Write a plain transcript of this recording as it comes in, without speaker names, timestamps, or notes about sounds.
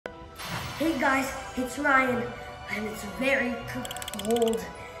Hey guys, it's Ryan, and it's very cold.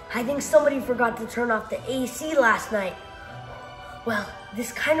 I think somebody forgot to turn off the AC last night. Well,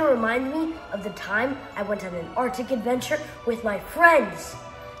 this kind of reminds me of the time I went on an Arctic adventure with my friends.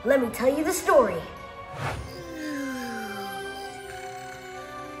 Let me tell you the story.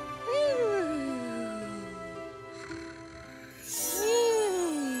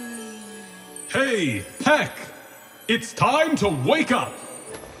 Hey, Peck! It's time to wake up!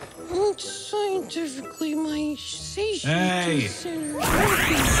 Scientifically, my station. Hey!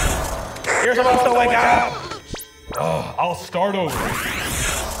 You're supposed to wake up! Oh, I'll start over.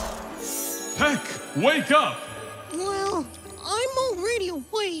 Peck, wake up! Well, I'm already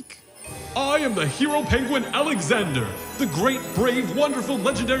awake. I am the hero penguin Alexander, the great, brave, wonderful,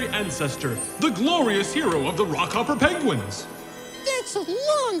 legendary ancestor, the glorious hero of the Rockhopper Penguins. That's a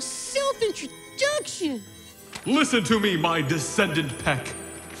long self-introduction. Listen to me, my descendant Peck.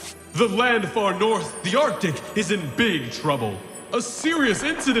 The land far north, the Arctic, is in big trouble. A serious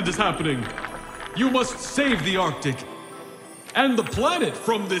incident is happening. You must save the Arctic and the planet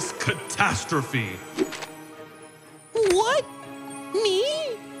from this catastrophe. What? Me?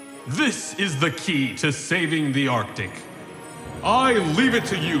 This is the key to saving the Arctic. I leave it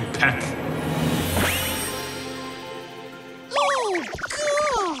to you, Peck. Oh,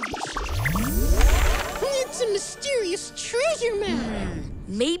 gosh! It's a mysterious treasure map.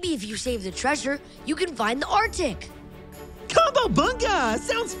 Maybe if you save the treasure, you can find the Arctic. Combo Bunga!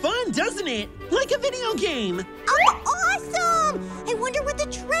 Sounds fun, doesn't it? Like a video game. Oh, awesome! I wonder what the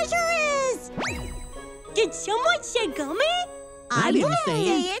treasure is. Did someone say gummy? I didn't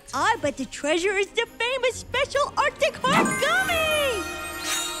say it. I bet the treasure is the famous special Arctic hard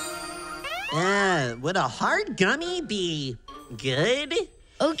gummy. Would a hard gummy be good?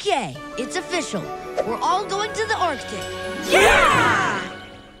 Okay, it's official. We're all going to the Arctic. Yeah!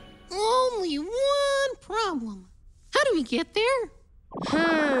 Only one problem. How do we get there?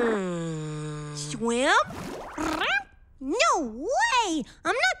 Swim? No way!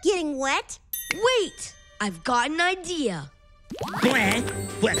 I'm not getting wet. Wait, I've got an idea. Blah,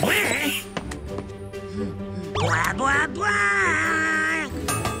 blah, blah. Blah, blah, blah.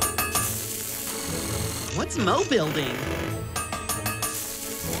 What's Mo building?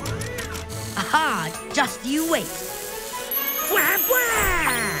 Aha, just you wait. Blah,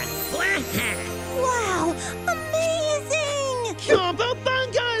 blah. Blah. Wow, amazing! Combo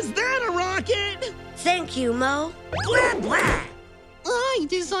Bunga, is that a rocket? Thank you, Mo. Blah, blah. I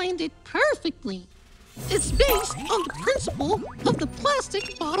designed it perfectly. It's based on the principle of the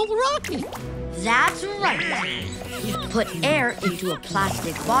plastic bottle rocket. That's right. You put air into a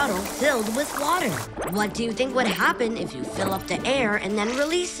plastic bottle filled with water. What do you think would happen if you fill up the air and then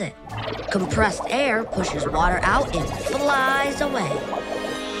release it? Compressed air pushes water out and flies away.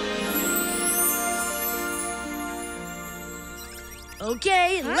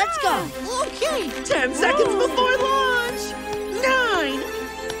 Okay, let's go. Okay. 10 seconds before launch. 9,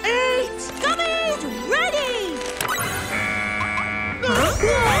 8. Gummies ready! Oh,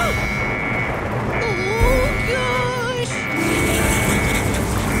 gosh!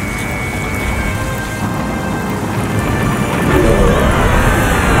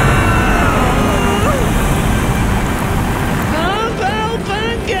 Combo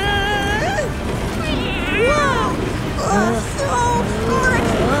Bunga! Wow! So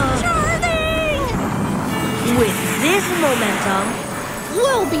much turning! With this momentum,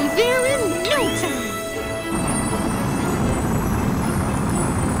 We'll be there in no time.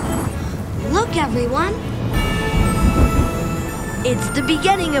 look everyone. It's the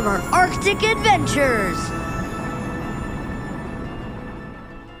beginning of our Arctic adventures.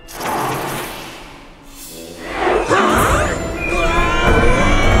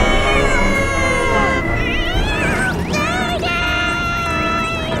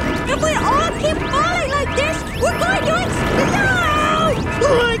 If we all keep falling like this, we're going to explode!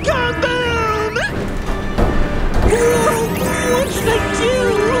 Like a boom! What should I do?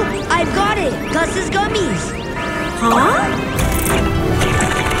 I've got it, Gus's gummies. Huh?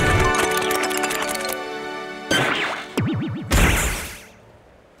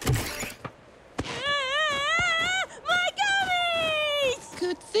 My gummies!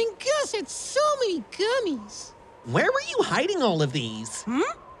 Good thing Gus had so many gummies. Where were you hiding all of these?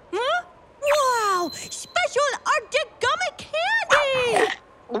 Huh? Wow! Special Arctic gummy candy!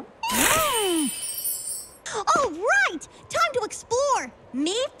 All right! Time to explore!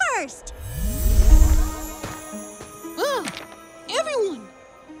 Me first! Everyone,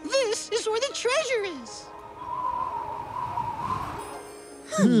 this is where the treasure is.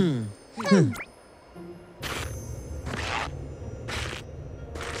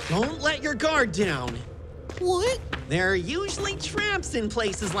 Don't let your guard down. What? There are usually traps in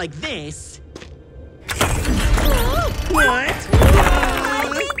places like this. What?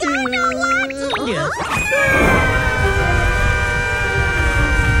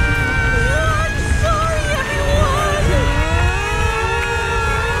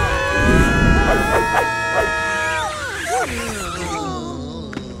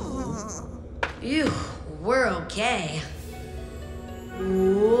 Phew, we're okay.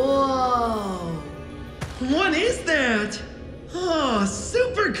 Whoa. What is that? Oh,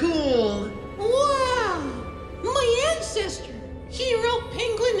 super cool. Wow! My ancestor, Hero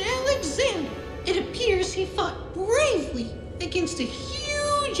Penguin Alexander. It appears he fought bravely against a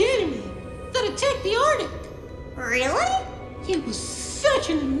huge enemy that attacked the Arctic. Really? He was such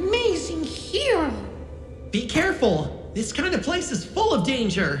an amazing hero. Be careful. This kind of place is full of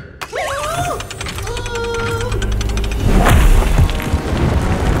danger.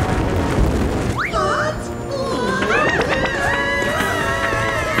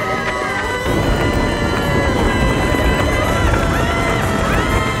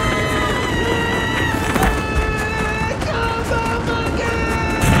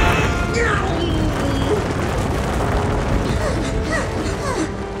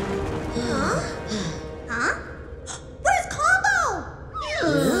 Where's Combo?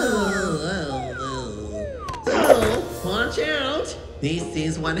 So, watch out. This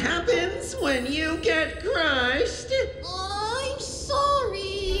is what happens when you get crushed. I'm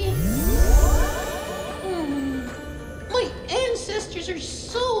sorry. My ancestors are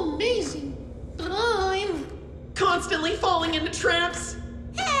so amazing, but I'm... Constantly falling into traps.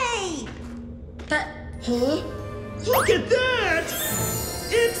 Hey! But Huh? Look at that!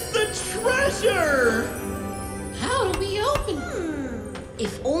 It's the treasure! How do we open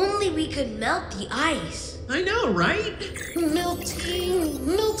if only we could melt the ice. I know, right? it?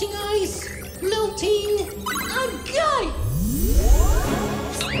 Melting ice, melting. I got it!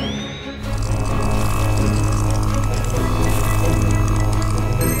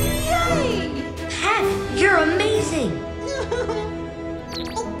 Yay! Peck, you're amazing.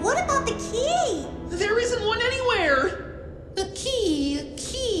 Oh, what about the key? There isn't one anywhere! A key.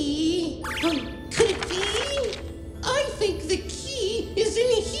 Could it be? I think the key is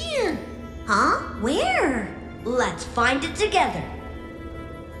in here. Huh? Where? Let's find it together.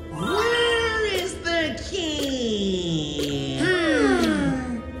 Where is the key?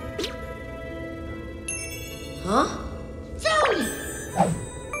 Huh? Found it.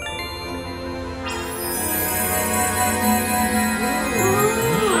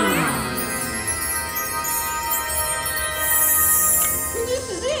 This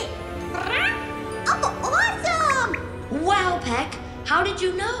is it. Awesome! Wow, Peck, how did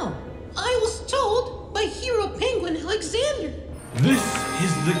you know? I was told by Hero Penguin Alexander. This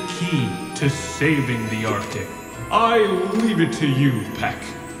is the key to saving the Arctic. I leave it to you, Peck.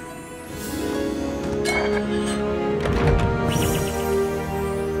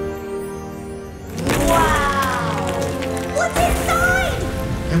 Wow! What's inside?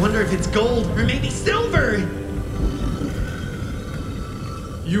 I wonder if it's gold or maybe silver.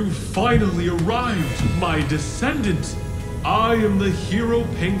 You finally arrived, my descendant. I am the Hero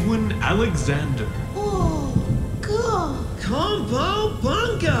Penguin Alexander. Oh, God. Combo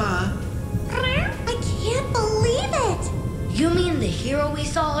Bunga! I can't believe it! You mean the hero we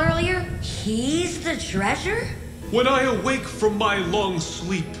saw earlier? He's the treasure? When I awake from my long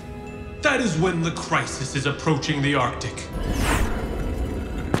sleep, that is when the crisis is approaching the Arctic.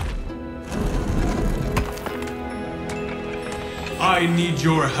 I need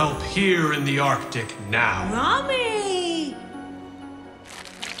your help here in the Arctic now. Mommy!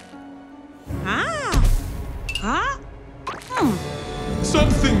 Ah! Huh?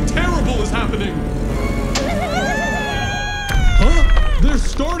 Something terrible is happening! Huh? They're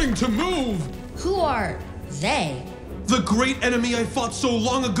starting to move! Who are they? The great enemy I fought so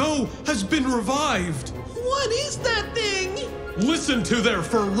long ago has been revived! What is that thing? Listen to their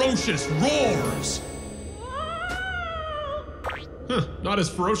ferocious roars! Huh, not as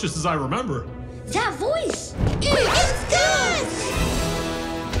ferocious as I remember. That voice! It's Gus!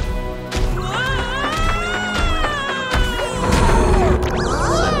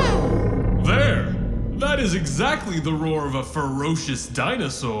 There! That is exactly the roar of a ferocious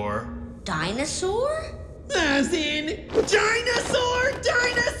dinosaur. Dinosaur? As in, dinosaur!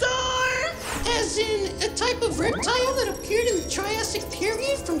 As in a type of reptile that appeared in the Triassic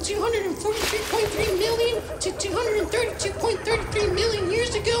period from 243.3 million to 232.33 million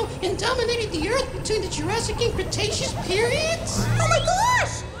years ago and dominated the Earth between the Jurassic and Cretaceous periods? Oh my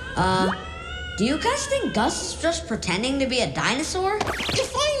gosh! Do you guys think Gus is just pretending to be a dinosaur?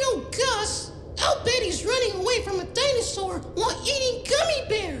 If I know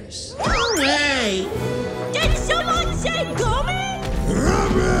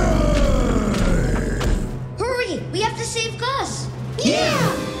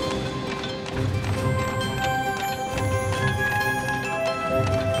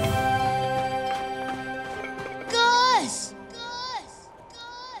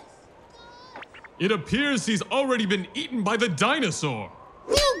It appears he's already been eaten by the dinosaur.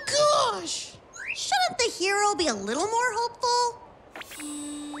 Oh gosh! Shouldn't the hero be a little more hopeful?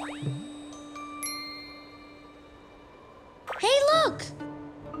 Hey, look!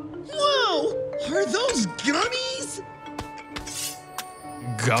 Whoa! Are those gummies?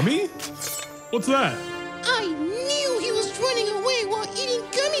 Gummy? What's that? I knew he was running away while eating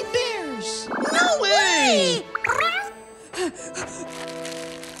gummy bears! No way!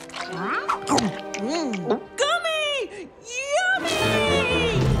 Gummy! Yummy!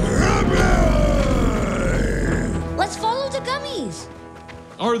 Let's follow the gummies.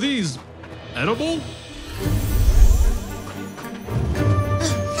 Are these edible?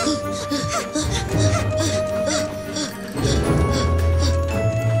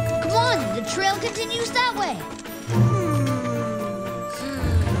 Come on, the trail continues that way.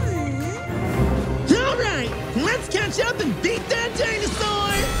 All right, let's catch up and beat that dinosaur!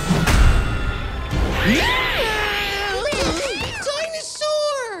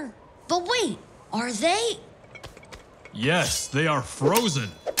 Dinosaur! But wait, are they? Yes, they are frozen.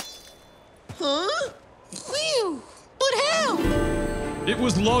 Huh? Phew! But how? It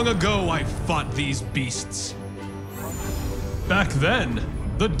was long ago I fought these beasts. Back then,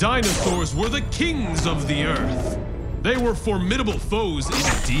 the dinosaurs were the kings of the earth. They were formidable foes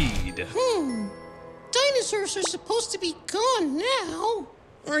indeed. Dinosaurs are supposed to be gone now.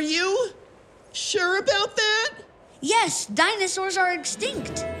 Are you sure about that? Yes, dinosaurs are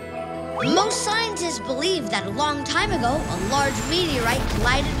extinct. Most scientists believe that a long time ago, a large meteorite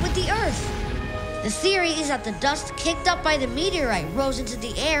collided with the Earth. The theory is that the dust kicked up by the meteorite rose into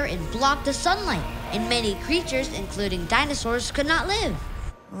the air and blocked the sunlight, and many creatures, including dinosaurs, could not live.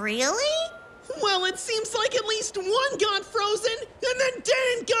 Really? Well, it seems like at least one got frozen and then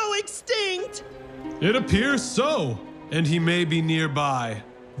didn't go extinct. It appears so, and he may be nearby.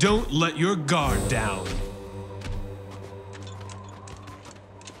 Don't let your guard down.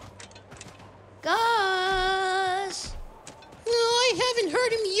 Gus! I haven't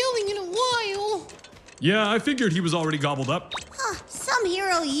heard him yelling in a while. Yeah, I figured he was already gobbled up. Huh, some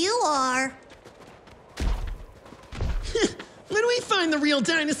hero you are. When we find the real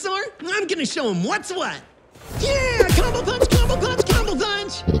dinosaur, I'm gonna show him what's what. Yeah, combo punch, combo punch, combo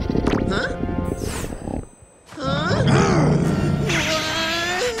punch. Huh? Huh?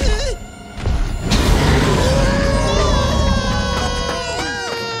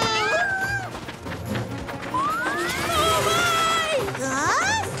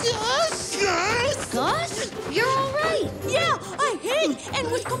 Gus? You're all right. Yeah, I hit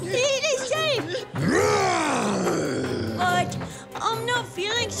and was completely safe. But I'm not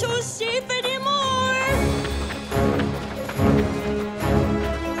feeling so safe anymore.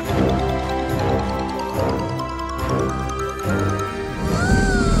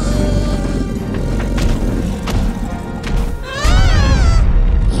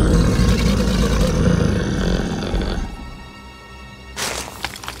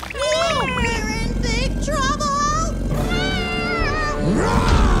 We're in big trouble.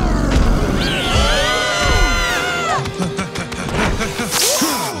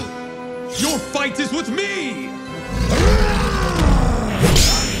 Your fight is with me!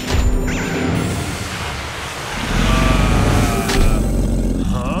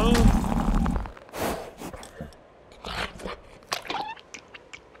 Huh?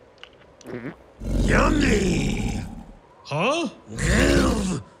 Yummy! Huh?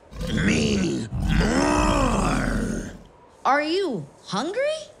 Give me more! Are you hungry?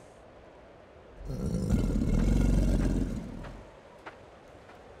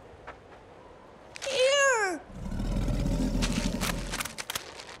 Here.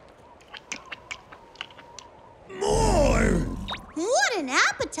 More! What an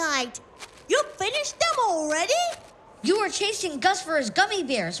appetite. You finished them already? You were chasing Gus for his gummy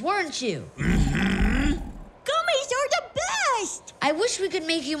bears, weren't you? Gummies are the best. I wish we could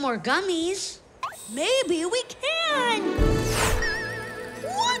make you more gummies. Maybe we can.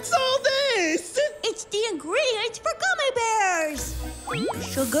 What's all this? It's the ingredients for gummy bears.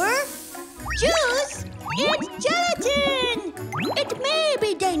 Sugar, juice, and gelatin. It may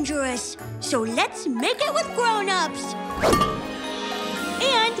be dangerous, so let's make it with grown-ups.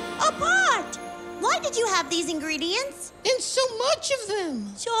 And a pot. Why did you have these ingredients? And so much of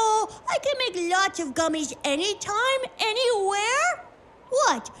them. So I can make lots of gummies anytime, anywhere?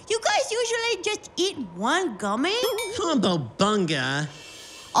 What? You guys usually just eat one gummy? Combo bunga.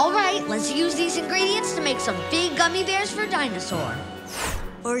 All right, let's use these ingredients to make some big gummy bears for Dinosaur.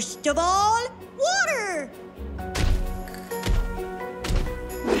 First of all, water.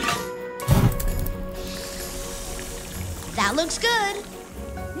 That looks good.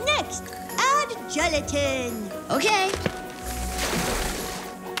 Next, add gelatin. Okay.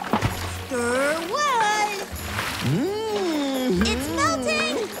 Stir well. It's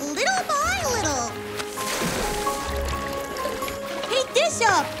melting, little by little. Heat this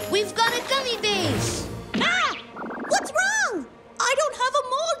up. We've got a gummy base. Ah! What's wrong? I don't have a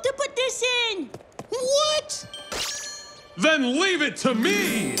mold to put this in. What? Then leave it to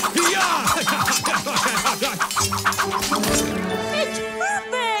me! It's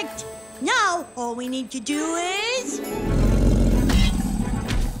perfect. Now, all we need to do is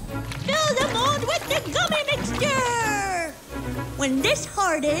fill the mold with the gummy mixture. When this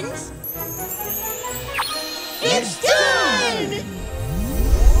hardens, it's done!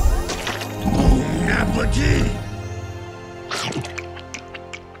 Bon appetit!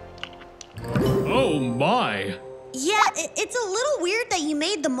 Oh my! Yeah, it's a little weird that you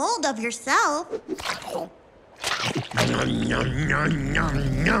made the mold of yourself. Yum, yum, yum,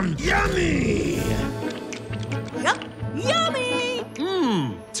 yum, yum. Yummy! Yup, yummy!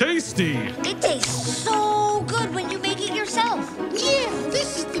 Mmm, tasty! It tastes so good when you make it yourself. Yeah,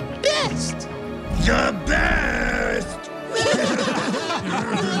 this is the best. The best!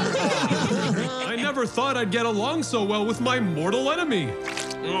 I never thought I'd get along so well with my mortal enemy.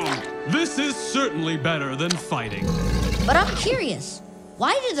 This is certainly better than fighting. But I'm curious.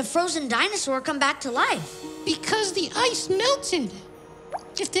 Why did the frozen dinosaur come back to life? Because the ice melted.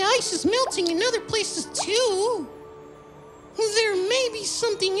 If the ice is melting in other places too, there may be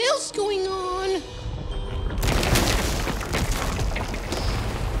something else going on.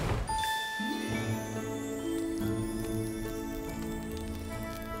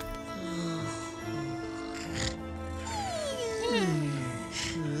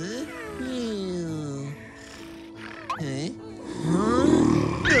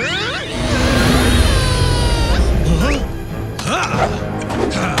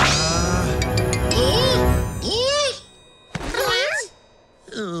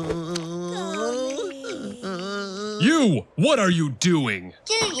 You! What are you doing?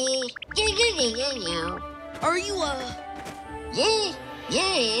 Are you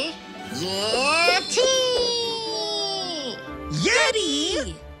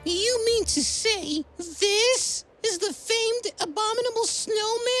Yeti! You mean to say this is the famed abominable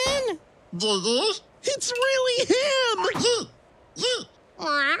snowman? It's really him! You're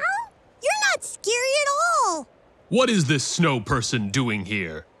not scary at all. What is this snow person doing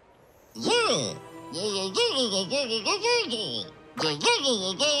here?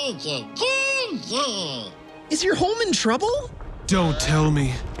 Is your home in trouble? Don't tell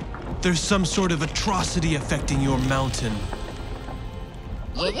me. There's some sort of atrocity affecting your mountain.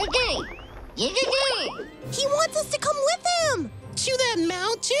 He wants us to come with him. To that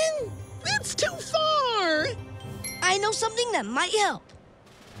mountain? It's too far! I know something that might help.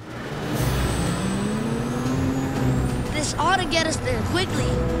 This ought to get us there quickly.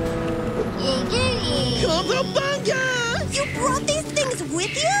 Cowabunga! You brought these things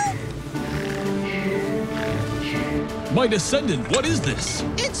with you? My descendant, what is this?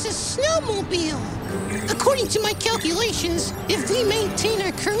 It's a snowmobile. According to my calculations, if we maintain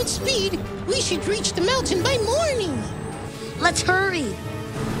our current speed, we should reach the mountain by morning. Let's hurry.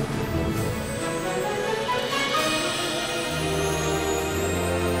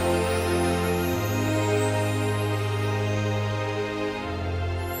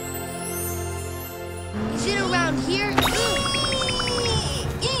 Is it around here?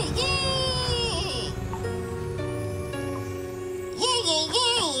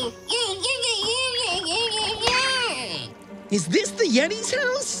 Is this the Yeti's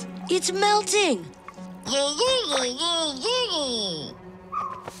house? It's melting. It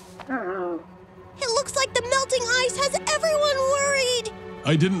looks like the melting ice has everyone worried.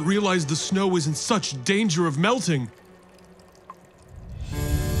 I didn't realize the snow was in such danger of melting.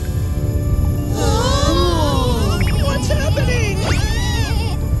 What's happening?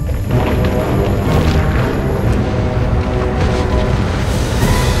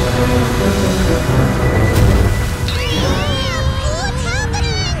 What's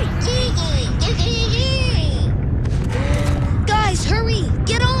happening? Guys, hurry!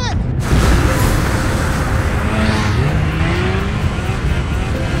 Get on!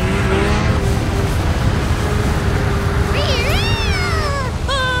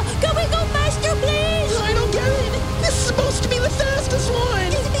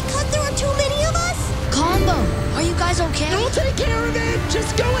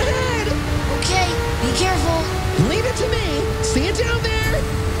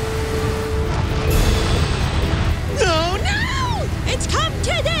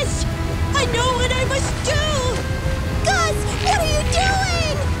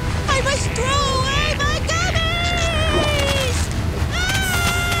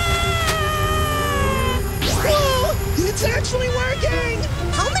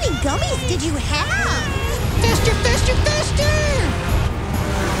 gummies did you have? Faster, faster, faster!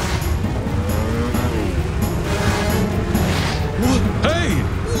 Hey!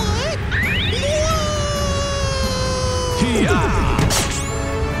 What? Whoa! Yeah!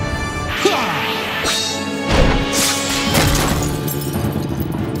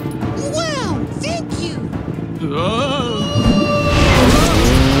 Wow, thank you! Oh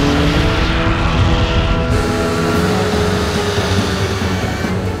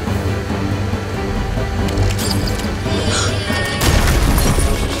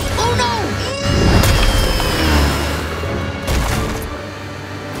no!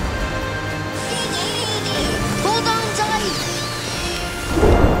 Hold on tight!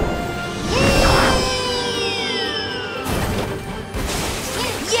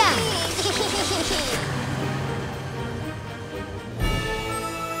 Yeah!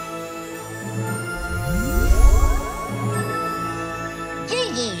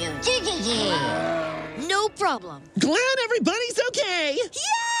 No problem. Glad everybody's okay.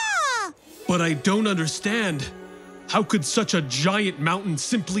 Yeah! But I don't understand. How could such a giant mountain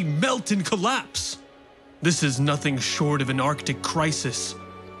simply melt and collapse? This is nothing short of an Arctic crisis.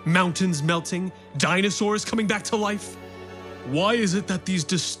 Mountains melting, dinosaurs coming back to life. Why is it that these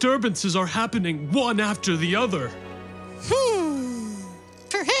disturbances are happening one after the other?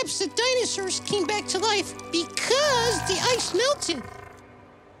 Perhaps the dinosaurs came back to life because the ice melted.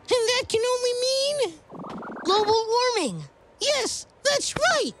 And that can only mean... Global warming. Yes, that's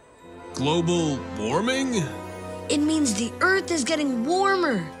right! Global warming? It means the Earth is getting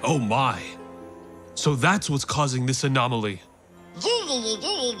warmer. Oh my. So that's what's causing this anomaly.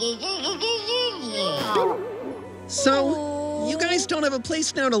 So, you guys don't have a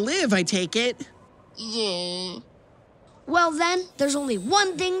place now to live, I take it? Well then, there's only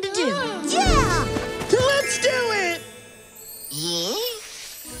one thing to do. Yeah! Let's do it!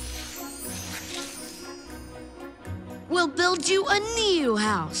 We'll build you a new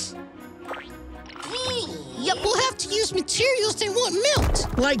house. Yep, we'll have to use materials that won't melt.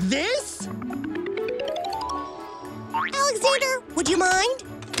 Like this? Alexander, would you mind?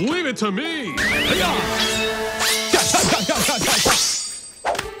 Leave it to me!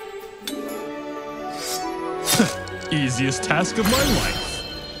 Easiest task of my life.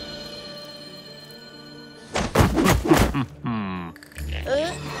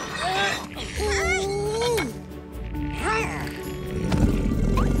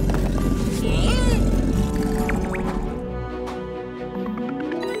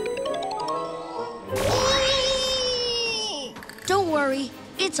 Don't worry,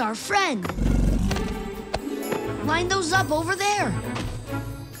 it's our friend. Line those up over there.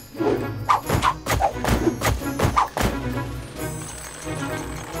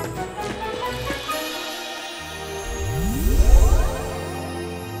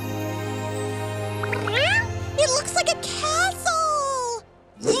 It looks like a castle!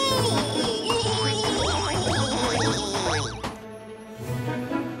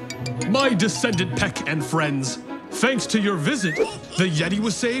 My descendant Peck and friends, thanks to your visit, the Yeti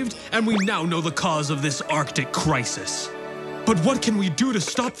was saved, and we now know the cause of this Arctic crisis. But what can we do to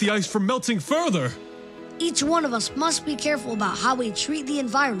stop the ice from melting further? Each one of us must be careful about how we treat the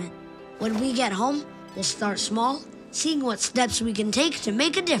environment. When we get home, we'll start small, seeing what steps we can take to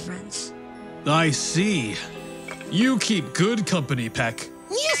make a difference. I see. You keep good company, Peck.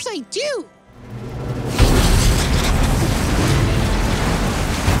 Yes, I do.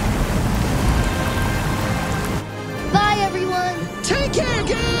 Bye, everyone! Take care,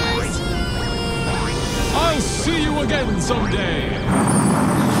 guys! I'll see you again someday!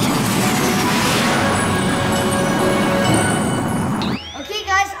 Okay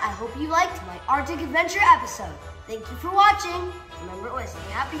guys, I hope you liked my Arctic Adventure episode. Thank you for watching. Remember, always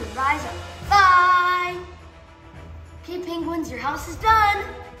stay happy and rise up. Bye! Okay penguins, your house is done.